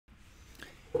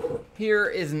Here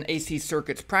is an AC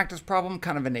circuits practice problem,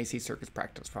 kind of an AC circuits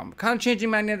practice problem. Kind of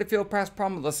changing magnetic field practice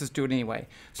problem, let's just do it anyway.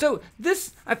 So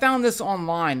this, I found this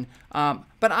online,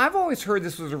 but I've always heard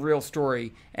this was a real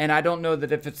story, and I don't know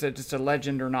that if it's just a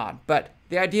legend or not. But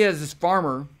the idea is this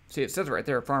farmer, see it says right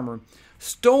there, a farmer,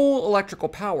 stole electrical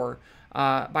power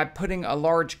by putting a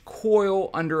large coil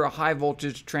under a high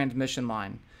voltage transmission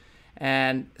line.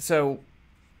 And so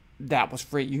that was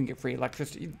free. You can get free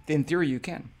electricity. In theory, you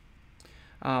can.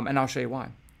 And I'll show you why.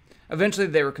 Eventually,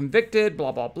 they were convicted,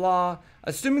 blah, blah, blah.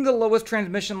 Assuming the lowest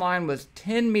transmission line was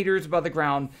 10 meters above the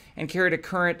ground and carried a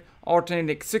current alternating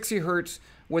at 60 hertz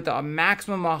with a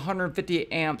maximum of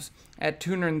 150 amps at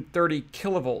 230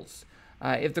 kilovolts.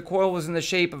 If the coil was in the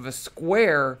shape of a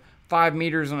square, 5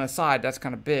 meters on a side, that's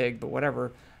kind of big, but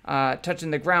whatever, touching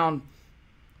the ground,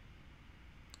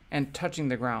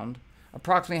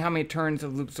 approximately how many turns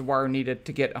of loops of wire needed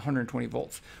to get 120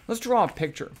 volts. Let's draw a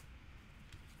picture.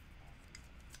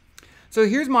 So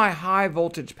here's my high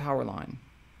voltage power line,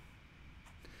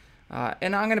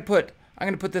 and I'm going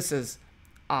to put this as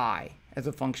I as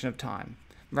a function of time,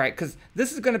 right? Because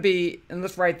this is going to be, and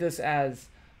let's write this as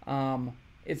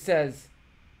it says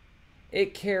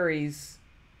it carries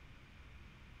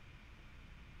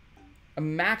a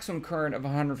maximum current of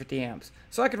 150 amps.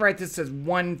 So I could write this as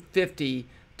 150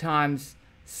 times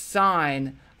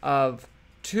sine of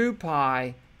 2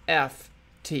 pi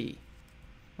ft.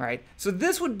 Right? So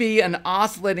this would be an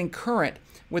oscillating current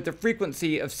with a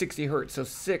frequency of 60 hertz. So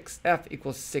 6F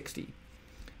equals 60.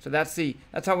 So that's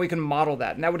how we can model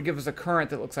that. And that would give us a current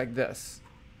that looks like this.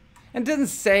 And it doesn't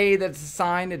say that it's a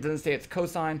sine. It doesn't say it's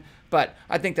cosine. But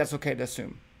I think that's okay to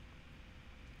assume.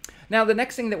 Now the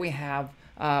next thing that we have,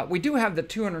 we do have the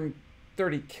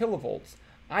 230 kilovolts.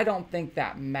 I don't think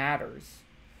that matters.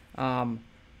 Yeah,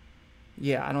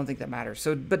 I don't think that matters.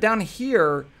 So, but down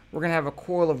here, we're going to have a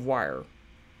coil of wire.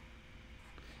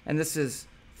 And this is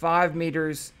 5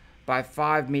 meters by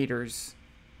 5 meters.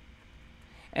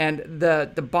 And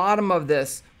the bottom of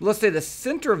this, let's say the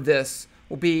center of this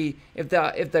will be, if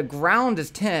the ground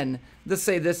is 10, let's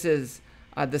say this is,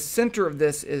 the center of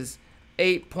this is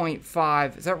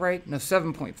 8.5, is that right? No,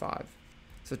 7.5.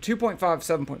 So 2.5,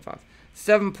 7.5.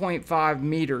 7.5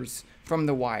 meters from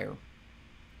the wire.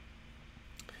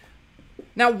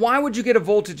 Now, why would you get a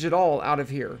voltage at all out of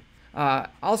here?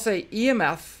 I'll say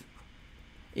EMF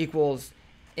equals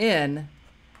N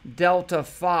delta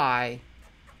phi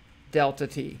delta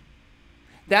T.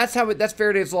 That's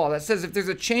Faraday's law. That says if there's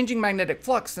a changing magnetic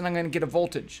flux, then I'm going to get a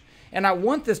voltage. And I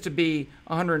want this to be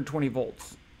 120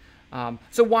 volts.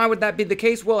 So why would that be the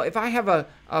case? Well, if I have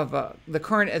the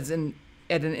current at an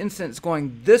instant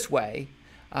going this way,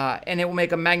 and it will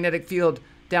make a magnetic field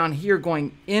down here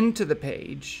going into the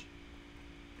page,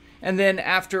 and then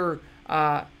after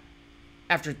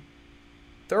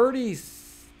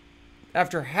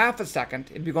half a second,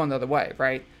 it'd be going the other way,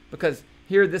 right? Because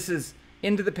here this is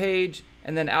into the page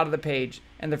and then out of the page,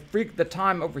 and the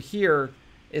time over here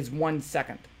is 1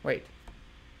 second. Wait,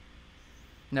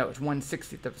 no, it's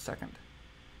 1/60th of a second.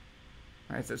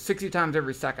 All right, so 60 times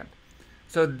every second.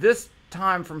 So this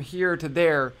time from here to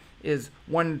there is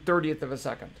 1/30th of a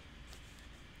second.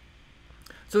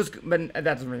 So but that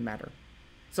doesn't really matter.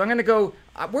 So I'm going to go,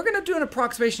 we're going to do an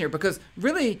approximation here because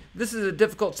really this is a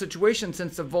difficult situation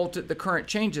since the current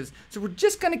changes. So we're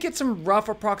just going to get some rough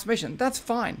approximation. That's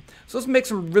fine. So let's make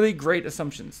some really great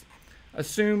assumptions.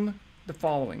 Assume the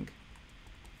following.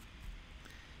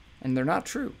 And they're not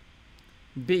true.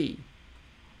 B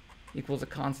equals a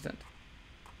constant.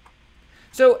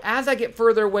 So as I get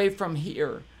further away from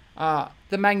here,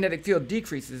 the magnetic field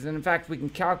decreases. And in fact, we can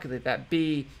calculate that.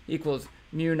 B equals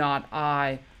mu naught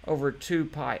I over 2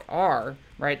 pi r,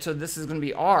 right? So this is going to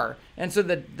be r. And so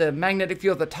the magnetic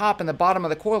field at the top and the bottom of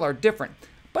the coil are different.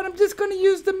 But I'm just going to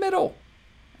use the middle.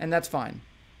 And that's fine.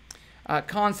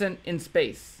 Constant in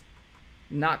space,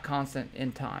 not constant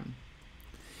in time.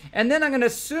 And then I'm going to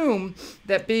assume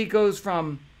that B goes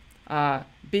from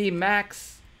B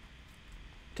max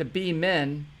to B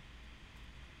min,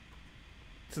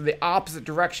 so the opposite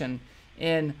direction,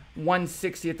 in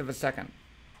 1/60th of a second.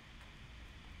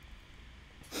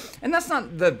 And that's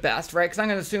not the best, right? Because I'm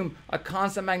going to assume a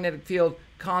constant magnetic field,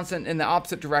 constant in the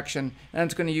opposite direction, and I'm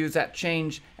just going to use that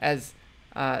change as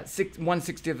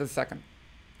 1/60th of a second.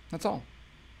 That's all.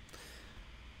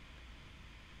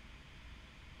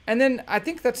 And then I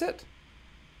think that's it.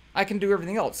 I can do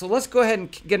everything else. So let's go ahead and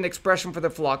get an expression for the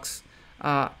flux.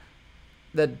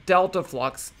 The delta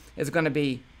flux is going to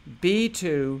be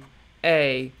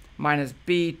B2A minus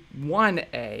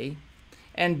B1A,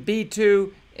 and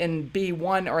B2 and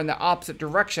B1 are in the opposite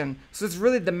direction. So it's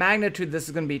really the magnitude of this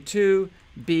is going to be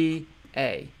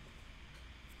 2BA.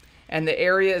 and the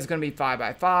area is going to be 5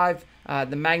 by 5.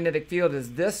 The magnetic field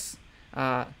is this.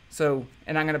 And I'm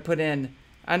going to put in,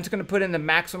 I'm just going to put in the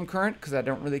maximum current because I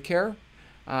don't really care.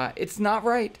 It's not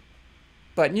right,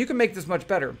 but you can make this much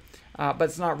better, but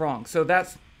it's not wrong. So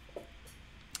that's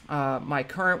my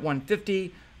current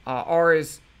 150. R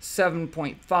is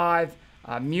 7.5.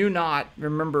 Mu naught,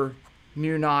 remember,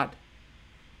 mu naught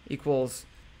equals,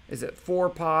 is it 4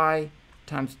 pi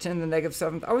times 10 to the negative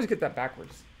 7th? I always get that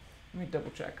backwards. Let me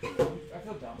double check. I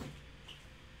feel dumb.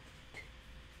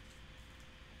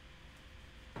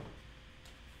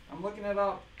 I'm looking it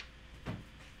up.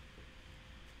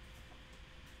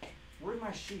 Where's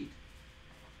my sheet?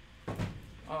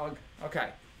 Oh, okay.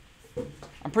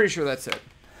 I'm pretty sure that's it.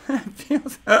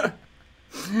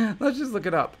 Let's just look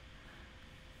it up.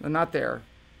 They're not there.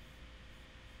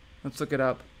 Let's look it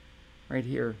up. Right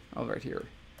here. Oh, right here.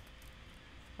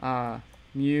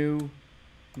 Mu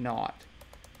naught.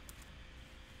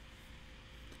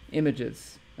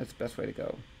 Images. That's the best way to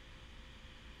go.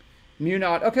 Mu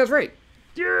naught. Okay, that's right.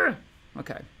 Yeah.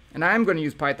 Okay. And I am going to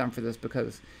use Python for this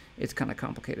because it's kind of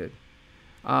complicated.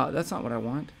 That's not what I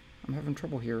want. I'm having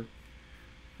trouble here.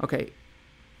 Okay.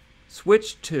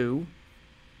 Switch to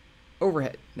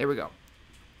overhead. There we go.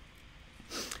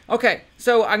 Okay,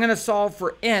 so I'm going to solve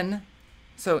for n.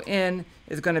 So n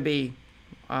is going to be,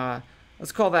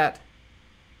 let's call that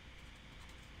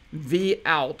V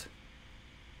out,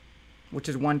 which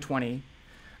is 120,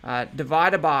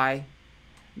 divided by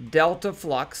delta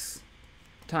flux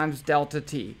times delta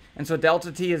T. And so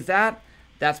delta T is that.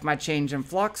 That's my change in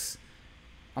flux.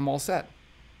 I'm all set.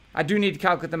 I do need to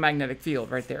calculate the magnetic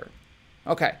field right there.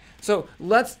 Okay, so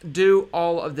let's do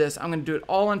all of this. I'm going to do it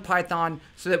all in Python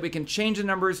so that we can change the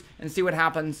numbers and see what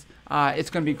happens.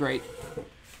 It's going to be great.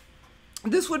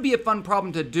 This would be a fun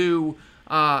problem to do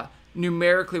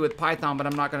numerically with Python, but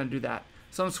I'm not going to do that.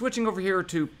 So I'm switching over here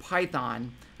to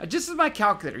Python. Just as my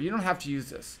calculator, you don't have to use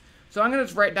this. So I'm going to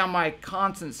just write down my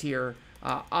constants here.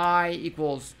 I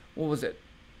equals, what was it,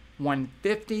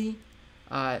 150.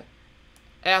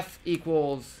 F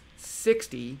equals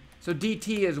 60. So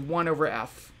dt is 1 over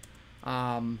f.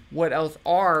 What else?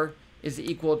 R is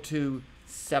equal to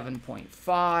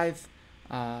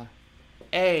 7.5.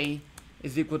 A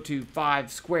is equal to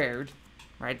 5 squared,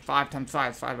 right? 5 times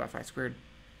 5 is 5 by 5 squared.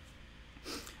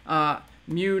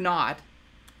 Mu naught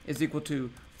is equal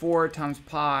to 4 times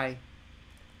pi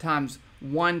times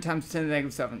 1 times 10 to the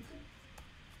negative 7th.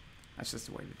 That's just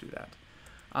the way to do that.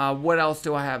 What else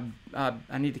do I have?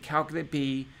 I need to calculate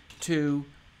B to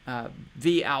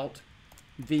V out.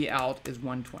 V out is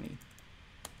 120.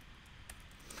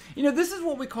 You know, this is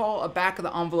what we call a back of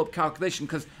the envelope calculation,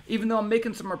 because even though I'm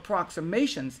making some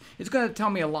approximations, it's going to tell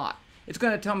me a lot. It's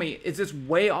going to tell me, is this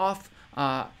way off?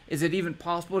 Is it even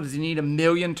possible? Does he need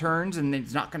 1,000,000 turns and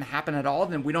it's not going to happen at all?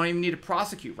 Then we don't even need to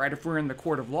prosecute, right? If we're in the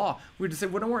court of law, we just say,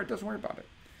 well, don't worry, doesn't worry about it.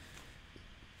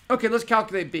 Okay, let's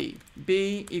calculate B.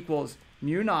 B equals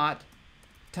mu naught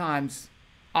times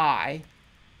I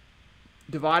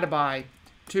divided by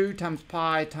 2 times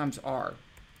pi times r.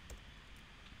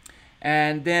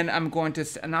 And then I'm going to,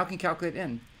 and now I can calculate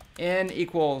n. N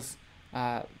equals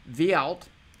V out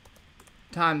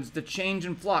times the change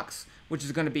in flux, which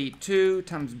is going to be 2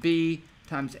 times B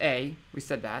times A, we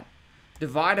said that,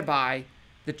 divided by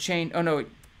the change, oh no,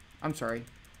 I'm sorry,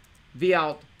 V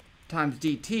out times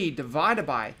dt divided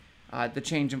by the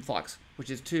change in flux, which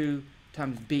is 2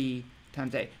 times B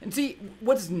times A. And see,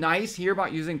 what's nice here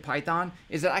about using Python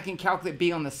is that I can calculate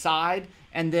B on the side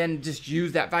and then just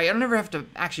use that value. I don't ever have to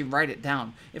actually write it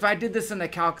down. If I did this in the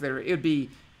calculator, it'd be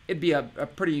a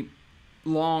pretty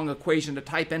long equation to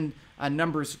type in,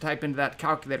 numbers to type into that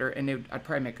calculator, and I'd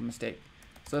probably make a mistake.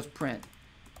 So let's print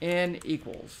n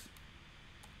equals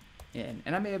n.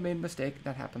 And I may have made a mistake.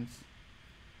 That happens.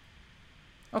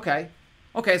 Okay.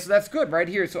 Okay, so that's good right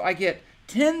here. So I get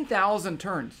 10,000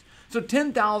 turns. So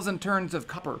 10,000 turns of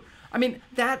copper. I mean,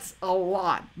 that's a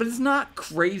lot, but it's not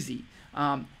crazy.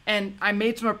 And I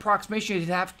made some approximation. You'd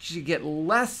have to get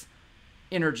less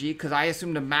energy because I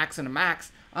assumed a max and a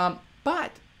max.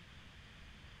 But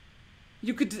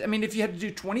you could, I mean, if you had to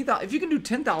do 20,000, if you can do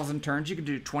 10,000 turns, you could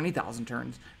do 20,000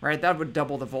 turns, right? That would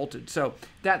double the voltage. So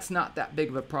that's not that big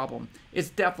of a problem. It's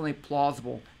definitely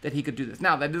plausible that he could do this.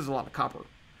 Now, that is a lot of copper,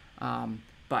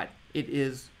 but it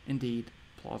is indeed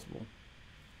plausible.